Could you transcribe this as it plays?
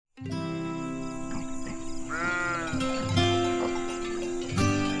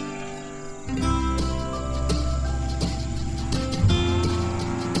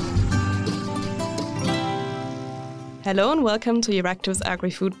Hello and welcome to Euractiv's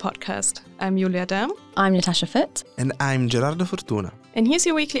Agri-Food podcast. I'm Julia Dam. I'm Natasha Foote. And I'm Gerardo Fortuna. And here's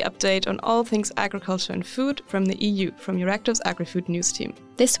your weekly update on all things agriculture and food from the EU, from Euractiv's Agri-Food news team.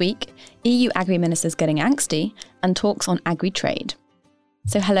 This week, EU agri-ministers getting angsty and talks on agri-trade.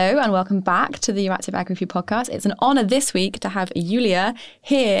 So hello and welcome back to the Euractiv Agri-Food podcast. It's an honour this week to have Julia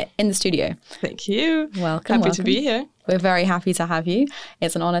here in the studio. Thank you. Welcome. Happy to be here. We're very happy to have you.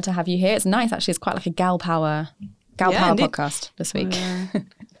 It's an honour to have you here. It's nice, actually. It's quite like a gal power podcast this week.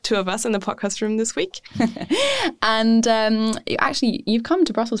 Two of us in the podcast room this week. And actually, you've come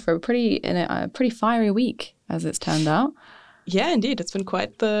to Brussels for a pretty fiery week, as it's turned out. Yeah, indeed. It's been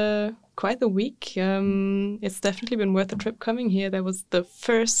quite the week. It's definitely been worth the trip coming here. There was the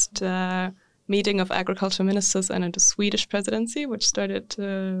first meeting of agriculture ministers under the Swedish presidency, which started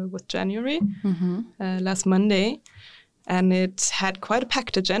with January, last Monday. And it had quite a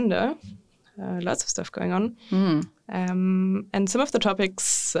packed agenda. Lots of stuff going on. And some of the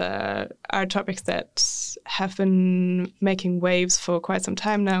topics are topics that have been making waves for quite some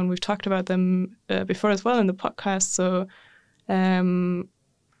time now, and we've talked about them before as well in the podcast. So,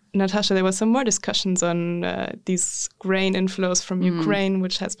 Natasha, there were some more discussions on these grain inflows from Ukraine,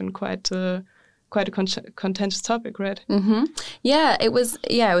 which has been quite a contentious topic, right? Yeah, it was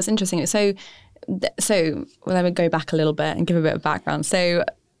interesting. So let me go back a little bit and give a bit of background. So,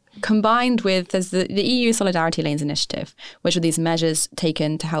 combined with, there's the EU Solidarity Lanes Initiative, which are these measures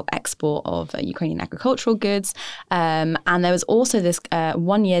taken to help export of Ukrainian agricultural goods. And there was also this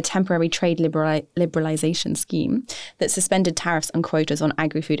 1-year temporary trade liberalization scheme that suspended tariffs and quotas on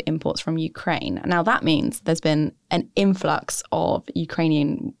agri-food imports from Ukraine. Now, that means there's been an influx of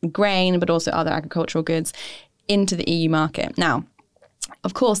Ukrainian grain, but also other agricultural goods into the EU market. Now,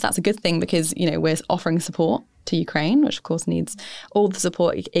 of course, that's a good thing because, we're offering support to Ukraine, which of course needs all the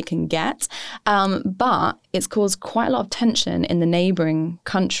support it can get. But it's caused quite a lot of tension in the neighbouring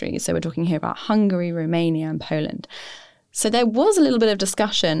countries. So we're talking here about Hungary, Romania and Poland. So there was a little bit of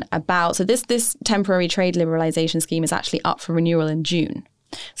discussion about, so this temporary trade liberalisation scheme is actually up for renewal in June.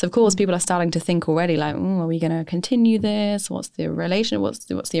 So of course people are starting to think already like, are we going to continue this? What's the relation? What's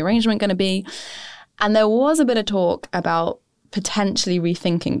the arrangement going to be? And there was a bit of talk about potentially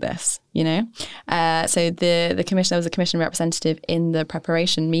rethinking this, So the commission, there was a commission representative in the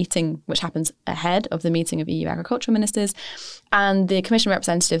preparation meeting, which happens ahead of the meeting of EU agricultural ministers. And the commission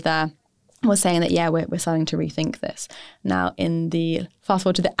representative there was saying that, we're starting to rethink this. Now, in the fast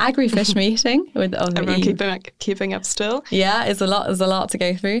forward to the Agri-Fish meeting. Everyone keeping up still. Yeah, there's a lot to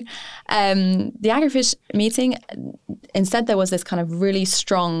go through. The Agri-Fish meeting, instead there was this kind of really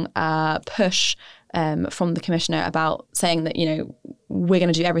strong push from the commissioner about saying that, we're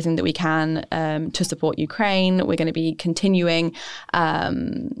going to do everything that we can to support Ukraine. We're going to be continuing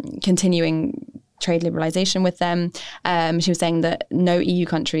trade liberalisation with them. She was saying that no EU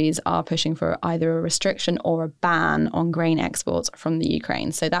countries are pushing for either a restriction or a ban on grain exports from the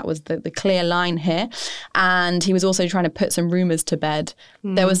Ukraine. So that was the clear line here. And he was also trying to put some rumours to bed.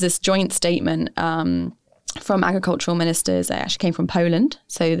 There was this joint statement from agricultural ministers. It actually came from Poland,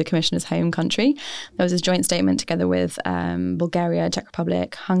 so the commissioner's home country. There was this joint statement together with Bulgaria, Czech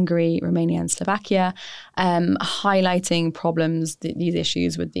Republic, Hungary, Romania and Slovakia, highlighting problems, these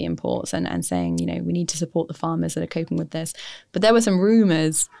issues with the imports and saying, we need to support the farmers that are coping with this. But there were some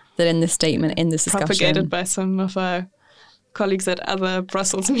rumours that in this statement, in this discussion... Propagated by some of our colleagues at other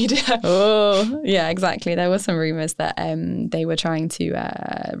Brussels media. Oh, yeah, exactly. There were some rumours that they were trying to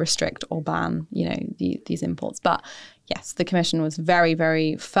restrict or ban, these imports. But yes, the Commission was very,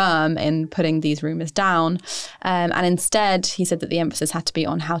 very firm in putting these rumours down. And instead, he said that the emphasis had to be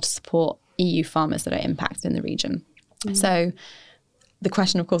on how to support EU farmers that are impacted in the region. So the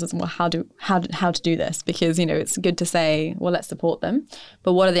question, of course, is, well, how to do this? Because, it's good to say, well, let's support them.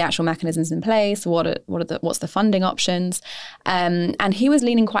 But what are the actual mechanisms in place? What's the funding options? And he was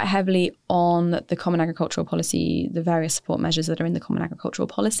leaning quite heavily on the Common Agricultural Policy, the various support measures that are in the Common Agricultural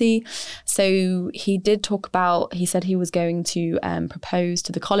Policy. So he said he was going to propose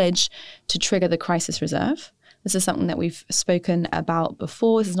to the college to trigger the crisis reserve. This is something that we've spoken about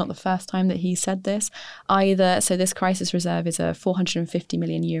before. This is not the first time that he said this either. So this crisis reserve is a 450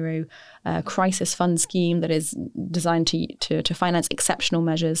 million euro crisis fund scheme that is designed to finance exceptional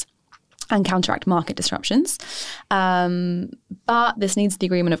measures and counteract market disruptions. But this needs the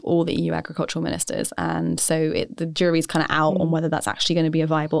agreement of all the EU agricultural ministers. And so the jury's kind of out on whether that's actually going to be a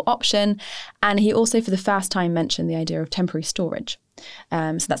viable option. And he also, for the first time, mentioned the idea of temporary storage.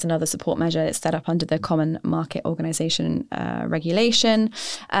 So that's another support measure. It's set up under the Common Market Organisation regulation.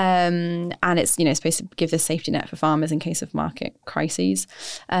 And it's, supposed to give this safety net for farmers in case of market crises.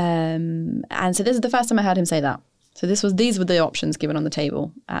 And so this is the first time I heard him say that. So these were the options given on the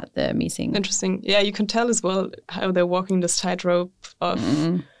table at the meeting. Interesting. Yeah, you can tell as well how they're walking this tightrope of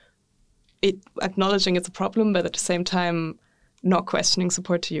it acknowledging it's a problem, but at the same time not questioning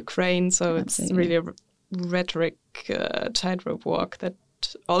support to Ukraine. So Absolutely. It's really a rhetoric tightrope walk that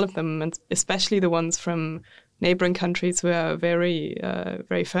all of them, and especially the ones from neighboring countries, were very,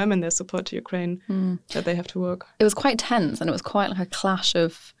 very firm in their support to Ukraine, that they have to walk. It was quite tense, and it was quite like a clash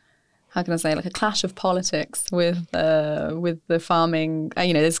of, how can I say, like a clash of politics with the farming.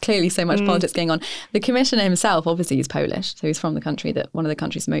 There's clearly so much politics going on. The commissioner himself, obviously, is Polish, so he's from the country one of the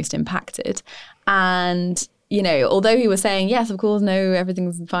countries most impacted, and. Although he was saying, yes, of course, no,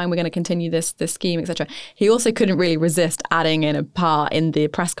 everything's fine, we're going to continue this scheme, etc., he also couldn't really resist adding in a part in the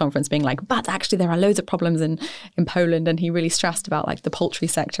press conference being like, but actually there are loads of problems in Poland, and he really stressed about like the poultry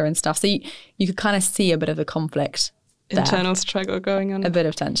sector and stuff. So you could kind of see a bit of a conflict there. Internal struggle going on. A bit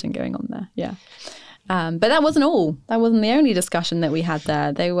of tension going on there, yeah. But that wasn't all. That wasn't the only discussion that we had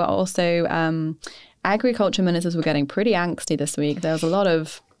there. They were also, agriculture ministers were getting pretty angsty this week. There was a lot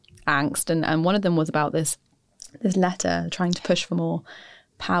of angst, and one of them was about this letter trying to push for more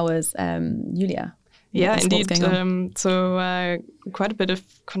powers. Julia. Yeah, indeed. So quite a bit of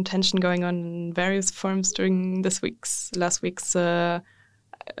contention going on in various forums during last week's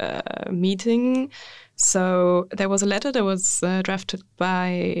meeting. So there was a letter that was drafted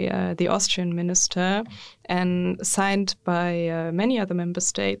by the Austrian minister and signed by many other member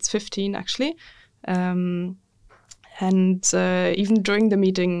states, 15 actually. And even during the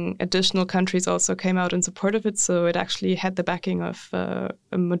meeting, additional countries also came out in support of it. So it actually had the backing of a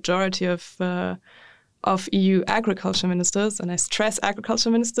majority of EU agriculture ministers. And I stress agriculture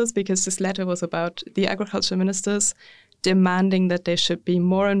ministers because this letter was about the agriculture ministers demanding that they should be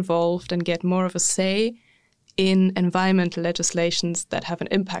more involved and get more of a say in environmental legislations that have an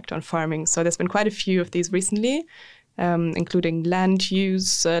impact on farming. So there's been quite a few of these recently, including land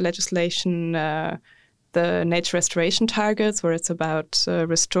use legislation, the nature restoration targets, where it's about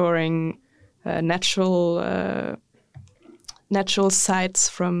restoring natural sites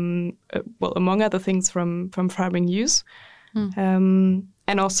from, among other things, from farming use.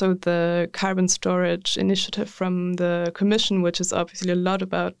 And also the carbon storage initiative from the Commission, which is obviously a lot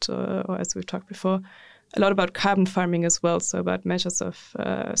about, or as we've talked before, a lot about carbon farming as well, so about measures of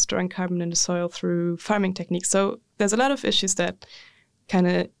storing carbon in the soil through farming techniques. So there's a lot of issues that kind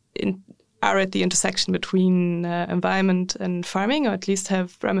of are at the intersection between environment and farming, or at least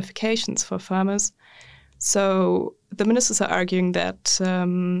have ramifications for farmers. So the ministers are arguing that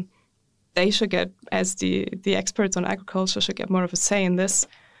they should get, as the experts on agriculture, should get more of a say in this,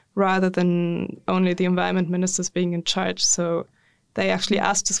 rather than only the environment ministers being in charge. So they actually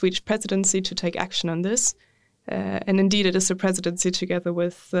asked the Swedish presidency to take action on this. And indeed, it is the presidency together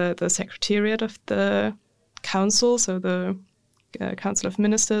with the secretariat of the council, so the Council of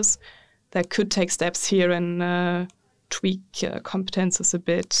Ministers, that could take steps here and tweak competences a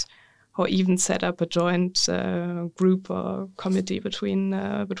bit, or even set up a joint group or committee between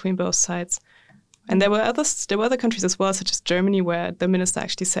both sides. And there were other countries as well, such as Germany, where the minister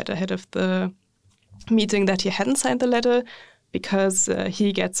actually said ahead of the meeting that he hadn't signed the letter because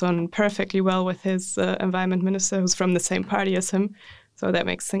he gets on perfectly well with his environment minister, who's from the same party as him. So that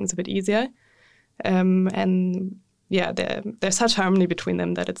makes things a bit easier. And yeah, there's such harmony between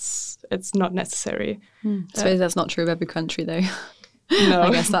them that it's not necessary. I suppose that's not true of every country, though. No.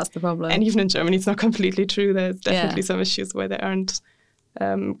 I guess that's the problem. And even in Germany, it's not completely true. There's definitely some issues where they aren't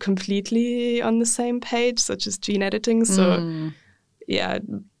completely on the same page, such as gene editing. So, a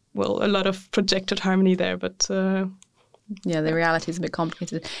lot of projected harmony there, but... the reality is a bit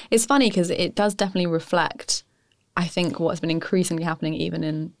complicated. It's funny because it does definitely reflect, I think, what's been increasingly happening even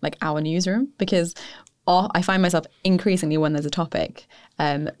in like our newsroom, because I find myself increasingly, when there's a topic,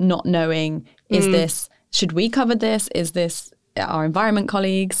 not knowing, should we cover this? Is this our environment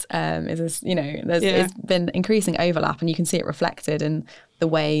colleagues? Is this, it's been increasing overlap, and you can see it reflected in the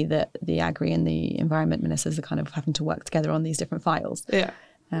way that the agri and the environment ministers are kind of having to work together on these different files. Yeah.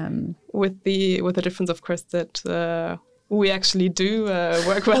 With the difference, of course, that we actually do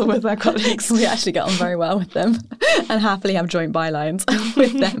work well with our colleagues. We actually get on very well with them and happily have joint bylines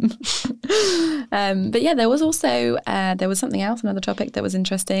with them. But yeah, there was also, something else, another topic that was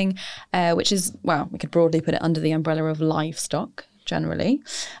interesting, which is, we could broadly put it under the umbrella of livestock generally,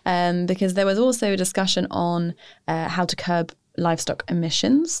 because there was also a discussion on how to curb livestock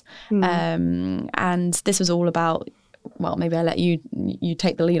emissions. And this was all about well, maybe I let you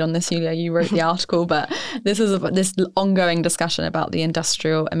take the lead on this, Julia. You wrote the article, but this is this ongoing discussion about the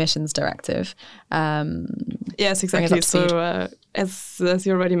Industrial Emissions Directive. Yes, exactly. So as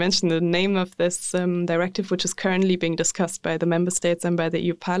you already mentioned, the name of this directive, which is currently being discussed by the member states and by the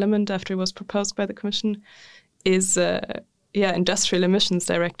EU Parliament after it was proposed by the Commission, is Industrial Emissions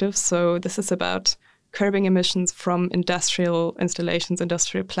Directive. So this is about curbing emissions from industrial installations,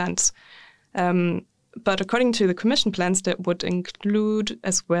 industrial plants. But according to the Commission plans, that would include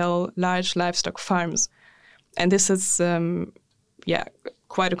as well large livestock farms. And this is,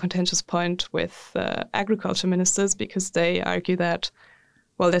 quite a contentious point with agriculture ministers, because they argue that,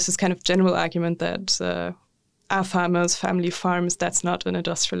 well, there's this kind of general argument that our farmers, family farms, that's not an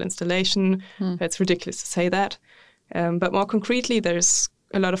industrial installation. It's ridiculous to say that. But more concretely, there's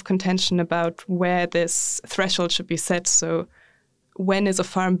a lot of contention about where this threshold should be set. So when is a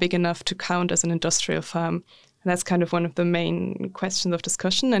farm big enough to count as an industrial farm? And that's kind of one of the main questions of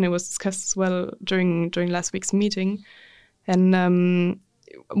discussion, and it was discussed as well during last week's meeting. And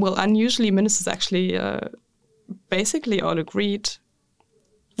unusually, ministers actually basically all agreed.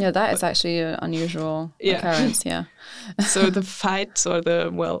 Yeah, that is actually an unusual occurrence. Yeah. So the fight, or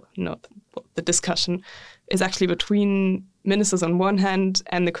the discussion, is actually between ministers on one hand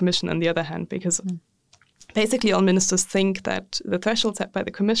and the Commission on the other hand, because basically all ministers think that the threshold set by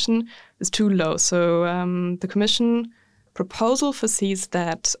the Commission is too low. So the Commission proposal foresees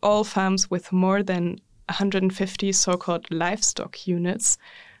that all farms with more than 150 so-called livestock units,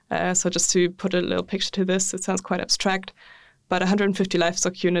 so just to put a little picture to this, it sounds quite abstract, but 150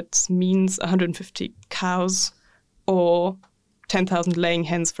 livestock units means 150 cows or 10,000 laying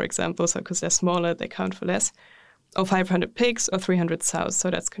hens, for example. So because they're smaller, they count for less. Or 500 pigs or 300 sows. So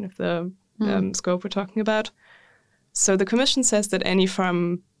that's kind of the scope we're talking about. So the Commission says that any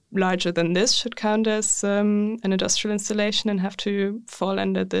farm larger than this should count as an industrial installation and have to fall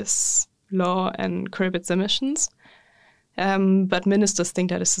under this law and curb its emissions. But ministers think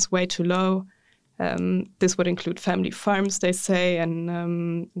that this is way too low. This would include family farms, they say,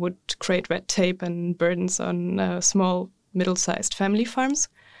 and would create red tape and burdens on small, middle-sized family farms.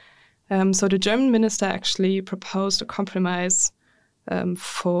 So the German minister actually proposed a compromise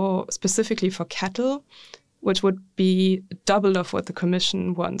specifically for cattle, which would be double of what the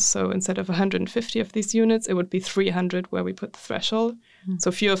Commission wants. So instead of 150 of these units, it would be 300 where we put the threshold.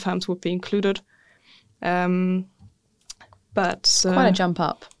 So fewer farms would be included. But quite a jump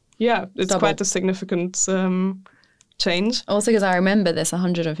up. Yeah, it's double. Quite a significant change. Also because I remember this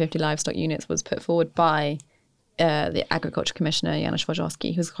 150 livestock units was put forward by the Agriculture Commissioner, Janusz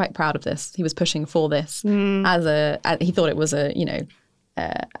Wojciechowski, who was quite proud of this. He was pushing for this he thought it was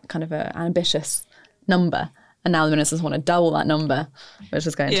kind of an ambitious number. And now the ministers want to double that number, which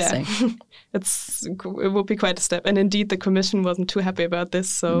is quite interesting. It will be quite a step. And indeed, the Commission wasn't too happy about this.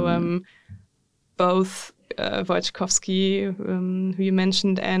 So both Wojciechowski, who you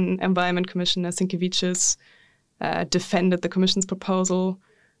mentioned, and Environment Commissioner Sienkiewicz defended the Commission's proposal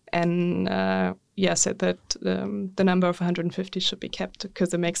and said that the number of 150 should be kept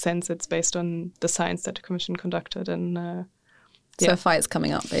because it makes sense. It's based on the science that the Commission conducted. And so a fight's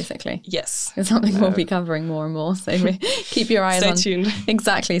coming up, basically. Yes. It's something we'll be covering more and more. So keep your eyes on. Stay tuned.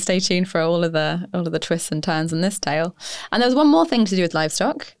 Exactly. Stay tuned for all of the twists and turns in this tale. And there's one more thing to do with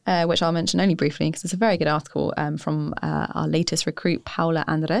livestock, which I'll mention only briefly because it's a very good article from our latest recruit, Paula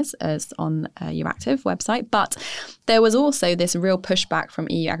Andres, on Euractiv website. But there was also this real pushback from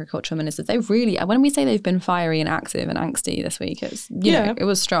EU agricultural ministers. They've really, when we say they've been fiery and active and angsty this week, it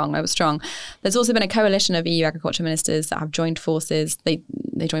was strong. It was strong. There's also been a coalition of EU agriculture ministers that have joined forces. They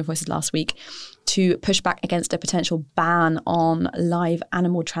joined forces last week to push back against a potential ban on live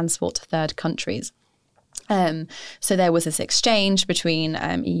animal transport to third countries. So there was this exchange between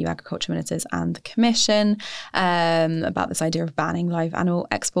EU agriculture ministers and the Commission about this idea of banning live animal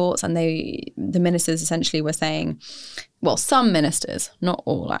exports. And the ministers essentially were saying, well, some ministers, not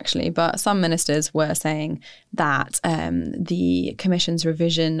all actually, but some ministers were saying that the Commission's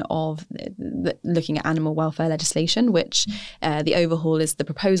revision of looking at animal welfare legislation, which the overhaul is the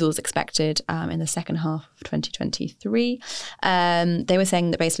proposal is expected in the second half of 2023. They were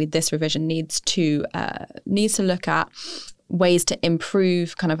saying that basically this revision needs to look at ways to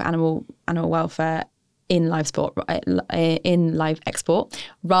improve kind of animal welfare in live export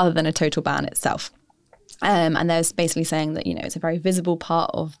rather than a total ban itself. And they're basically saying that, it's a very visible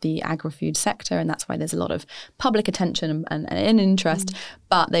part of the agri-food sector, and that's why there's a lot of public attention and interest.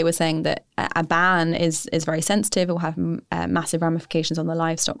 But they were saying that a ban is very sensitive. It will have massive ramifications on the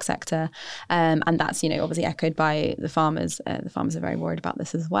livestock sector, and that's obviously echoed by the farmers. The farmers are very worried about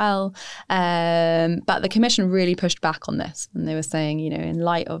this as well. But the Commission really pushed back on this, and they were saying, in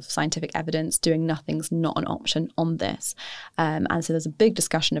light of scientific evidence, doing nothing's not an option on this. And so there's a big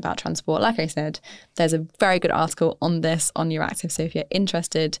discussion about transport. Like I said, there's a very good article on this on Euractiv. So if you're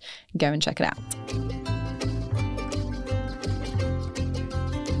interested, go and check it out.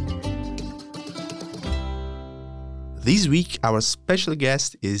 This week, our special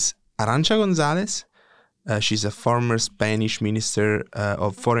guest is Arantxa González. She's a former Spanish Minister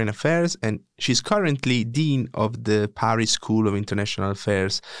of Foreign Affairs, and she's currently Dean of the Paris School of International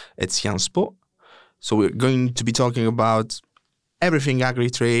Affairs at Sciences Po. So we're going to be talking about everything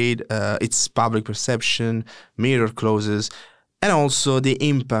agri-trade, its public perception, mirror clauses, and also the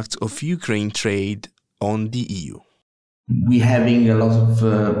impact of Ukraine trade on the EU. We're having a lot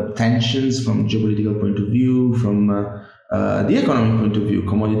of tensions from geopolitical point of view, from the economic point of view,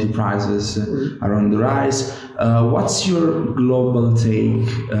 commodity prices are on the rise. What's your global take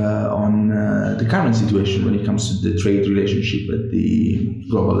on the current situation when it comes to the trade relationship at the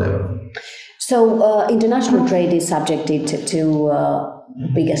global level? So international trade is subjected to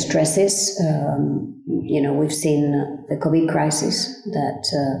bigger stresses. We've seen the COVID crisis that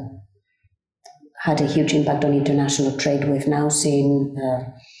had a huge impact on international trade. We've now seen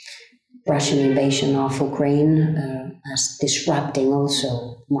Russian invasion of Ukraine as disrupting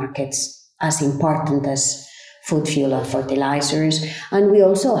also markets as important as food, fuel and fertilizers. And we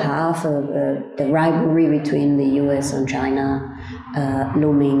also have the rivalry between the US and China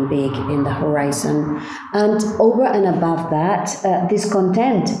looming big in the horizon. And over and above that,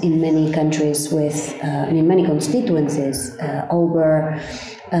 discontent in many countries and in many constituencies over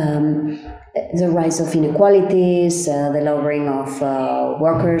the rise of inequalities, the lowering of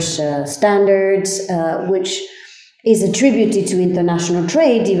workers' standards, which is attributed to international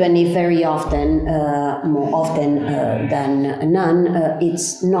trade, even if very often, more often than none,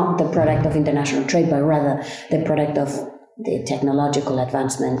 it's not the product of international trade, but rather the product of the technological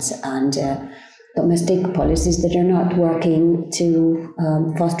advancements and domestic policies that are not working to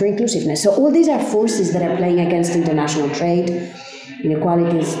foster inclusiveness. So all these are forces that are playing against international trade.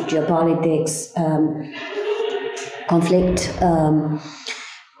 Inequalities, geopolitics, conflict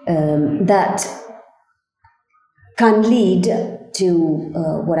that can lead to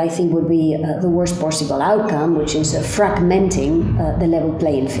what I think would be the worst possible outcome, which is fragmenting the level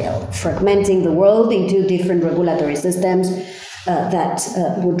playing field, fragmenting the world into different regulatory systems that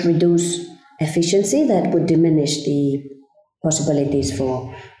would reduce efficiency, that would diminish the possibilities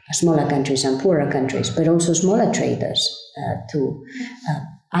for smaller countries and poorer countries, but also smaller traders to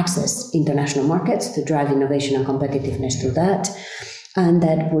access international markets, to drive innovation and competitiveness through that. And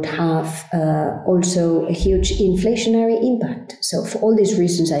that would have also a huge inflationary impact. So for all these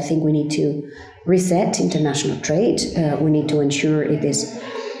reasons, I think we need to reset international trade. We need to ensure it is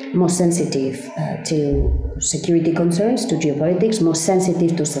more sensitive to security concerns, to geopolitics, more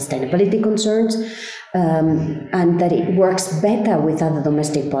sensitive to sustainability concerns, and that it works better with other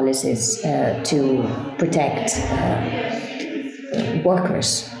domestic policies to protect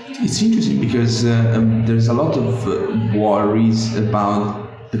workers. It's interesting because there's a lot of worries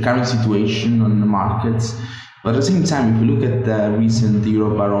about the current situation on the markets, but at the same time, if we look at the recent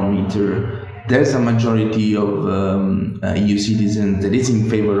Eurobarometer, there's a majority of EU citizens that is in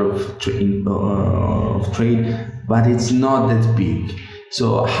favor of trade, but it's not that big.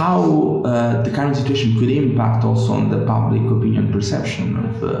 So how the current situation could impact also on the public opinion perception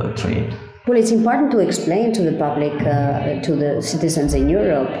of trade? Well, it's important to explain to the public, to the citizens in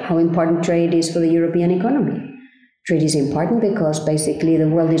Europe, how important trade is for the European economy. Trade is important because basically the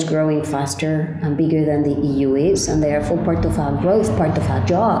world is growing faster and bigger than the EU is, and therefore part of our growth, part of our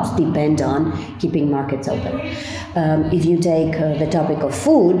jobs depend on keeping markets open. If you take the topic of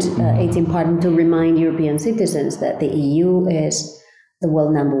food, it's important to remind European citizens that the EU is the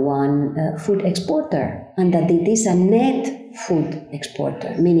world #1 food exporter, and that it is a net food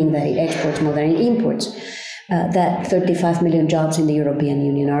exporter, meaning that it exports more than it imports. That 35 million jobs in the European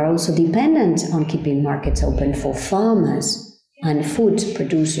Union are also dependent on keeping markets open for farmers and food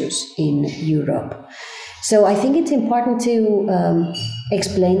producers in Europe. So I think it's important to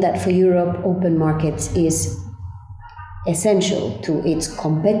explain that for Europe, open markets is essential to its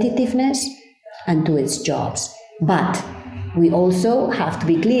competitiveness and to its jobs. But we also have to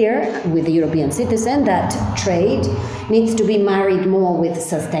be clear with the European citizen that trade needs to be married more with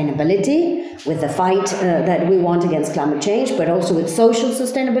sustainability, with the fight that we want against climate change, but also with social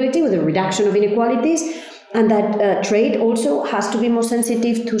sustainability, with the reduction of inequalities, and that trade also has to be more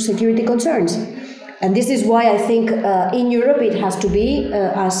sensitive to security concerns. And this is why I think in Europe it has to be,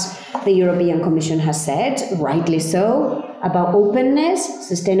 as the European Commission has said, rightly so, about openness,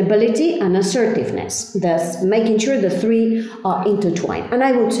 sustainability, and assertiveness, thus making sure the three are intertwined. And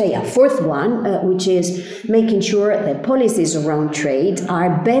I would say a fourth one, which is making sure that policies around trade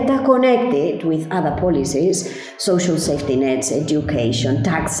are better connected with other policies, social safety nets, education,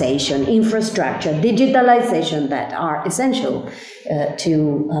 taxation, infrastructure, digitalization, that are essential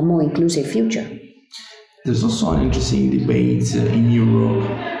to a more inclusive future. There's also an interesting debate in Europe.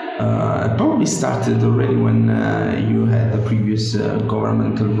 It probably started already when you had the previous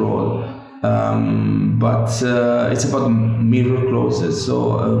governmental role, but it's about mirror clauses.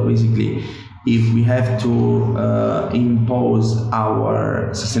 So basically, if we have to impose our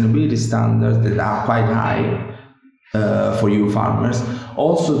sustainability standards that are quite high for EU farmers,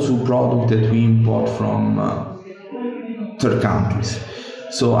 also to products that we import from third countries.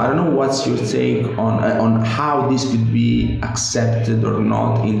 So I don't know what's your take on how this could be accepted or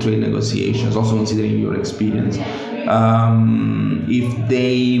not in trade negotiations, also considering your experience. If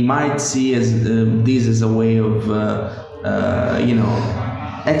they might see this as a way of,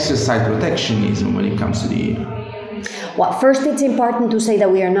 exercise protectionism when it comes to the EU. Well, first it's important to say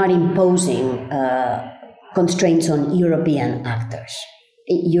that we are not imposing constraints on European actors.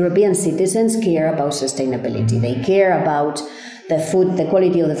 European citizens care about sustainability. They care about the food, the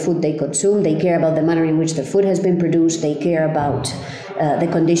quality of the food they consume. They care about the manner in which the food has been produced. They care about the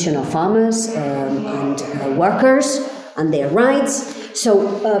condition of farmers and workers and their rights.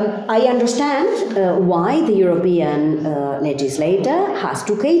 So I understand why the European legislator has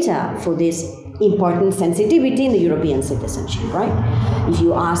to cater for this important sensitivity in the European citizenship, right? If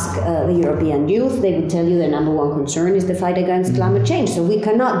you ask the European youth, they would tell you the number one concern is the fight against climate change. So we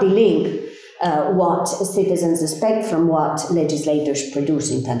cannot delink what citizens expect from what legislators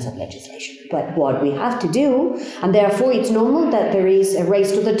produce in terms of legislation. But what we have to do, and therefore it's normal that there is a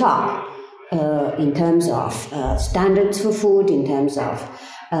race to the top in terms of standards for food, in terms of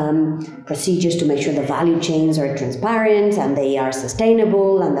procedures to make sure the value chains are transparent and they are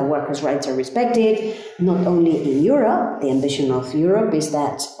sustainable and the workers' rights are respected. Not only in Europe, the ambition of Europe is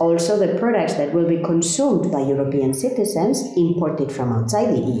that also the products that will be consumed by European citizens imported from outside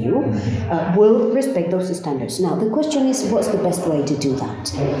the EU will respect those standards. Now, the question is, what's the best way to do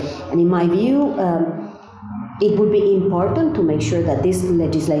that? And in my view, it would be important to make sure that this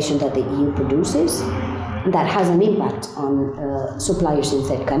legislation that the EU produces that has an impact on suppliers in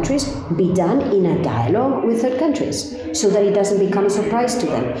third countries be done in a dialogue with third countries so that it doesn't become a surprise to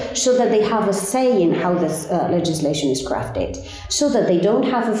them, so that they have a say in how this legislation is crafted, so that they don't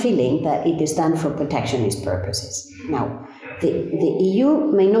have a feeling that it is done for protectionist purposes. Now, the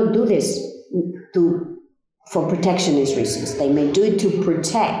EU may not do this for protectionist reasons. They may do it to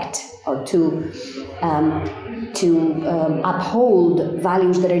protect or to uphold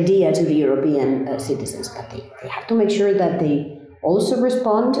values that are dear to the European citizens, but they have to make sure that they also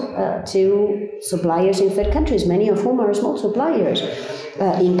respond to suppliers in third countries, many of whom are small suppliers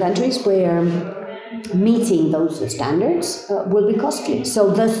in countries where meeting those standards will be costly. So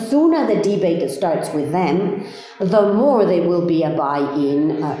the sooner the debate starts with them, the more there will be a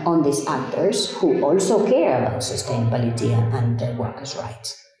buy-in on these actors who also care about sustainability and workers'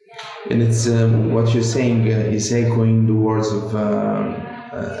 rights. And it's what you're saying is echoing the words of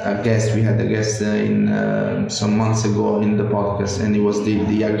a guest. We had a guest in some months ago in the podcast, and he was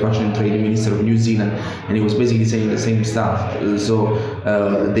the Agriculture and Trade Minister of New Zealand, and he was basically saying the same stuff. So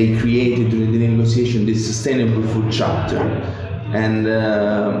they created during the negotiation this sustainable food chapter, and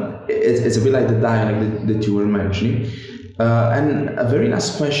it's a bit like the dialogue that you were mentioning. And a very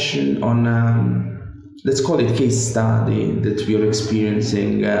last question on. Let's call it case study that we are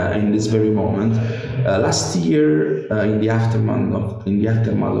experiencing in this very moment. Last year, in the aftermath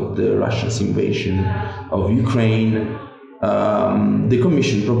of the Russia's invasion of Ukraine, the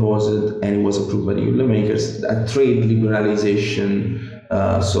Commission proposed, and it was approved by the lawmakers, a trade liberalization.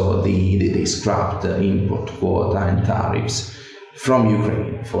 So they scrapped the import quota and tariffs from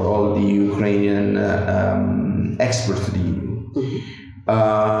Ukraine for all the Ukrainian exports to the EU. Mm-hmm.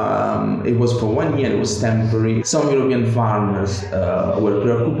 It was for 1 year, it was temporary. Some European farmers were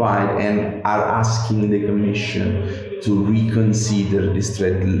preoccupied and are asking the Commission to reconsider this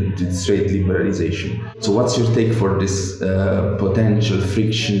trade liberalization. So what's your take for this potential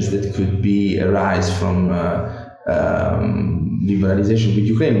frictions that could arise from liberalization with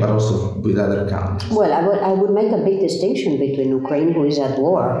Ukraine, but also with other countries? Well, I would make a big distinction between Ukraine, who is at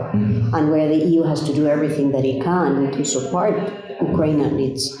war, and where the EU has to do everything that it can to support Ukraine and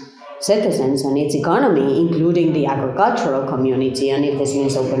its citizens and its economy, including the agricultural community. And if this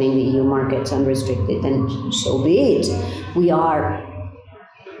means opening the EU markets unrestricted, then so be it.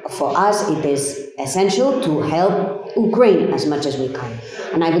 For us, it is essential to help Ukraine as much as we can.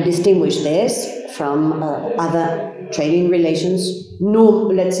 And I would distinguish this from other trading relations,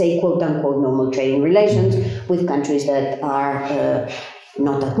 let's say, quote unquote, normal trading relations with countries that are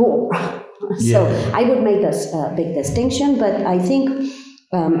not at war. So I would make this big distinction, but I think,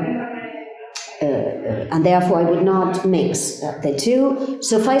 and therefore I would not mix the two.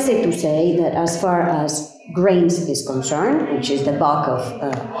 Suffice it to say that as far as grains is concerned, which is the bulk of,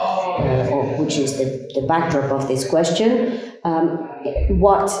 or which is the backdrop of this question,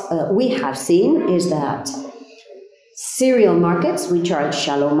 what we have seen is that cereal markets, which are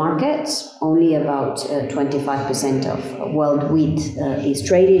shallow markets, only about 25% of world wheat is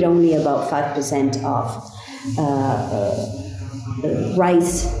traded, only about 5% of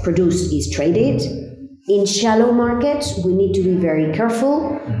rice produced is traded. In shallow markets, we need to be very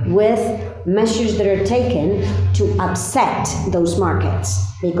careful with measures that are taken to upset those markets,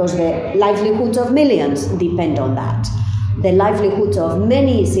 because the livelihoods of millions depend on that. The livelihoods of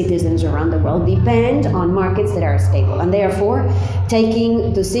many citizens around the world depend on markets that are stable, and therefore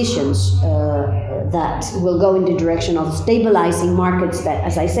taking decisions that will go in the direction of stabilizing markets that,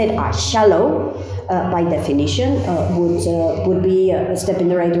 as I said, are shallow by definition would be a step in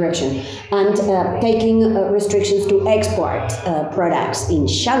the right direction. And taking restrictions to export products in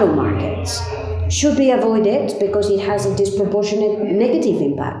shallow markets should be avoided because it has a disproportionate negative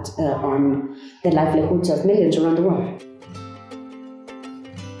impact on the livelihoods of millions around the world.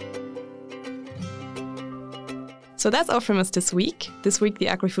 So that's all from us this week. This week, the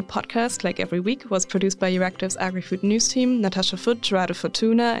AgriFood podcast, like every week, was produced by Euractiv's AgriFood news team, Natasha Foot, Gerardo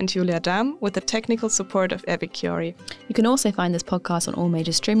Fortuna, and Julia Dam, with the technical support of Evie Chiori. You can also find this podcast on all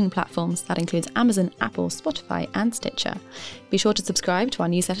major streaming platforms. That includes Amazon, Apple, Spotify, and Stitcher. Be sure to subscribe to our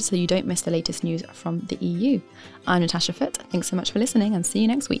newsletter so you don't miss the latest news from the EU. I'm Natasha Foot. Thanks so much for listening, and see you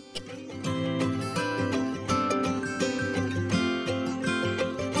next week.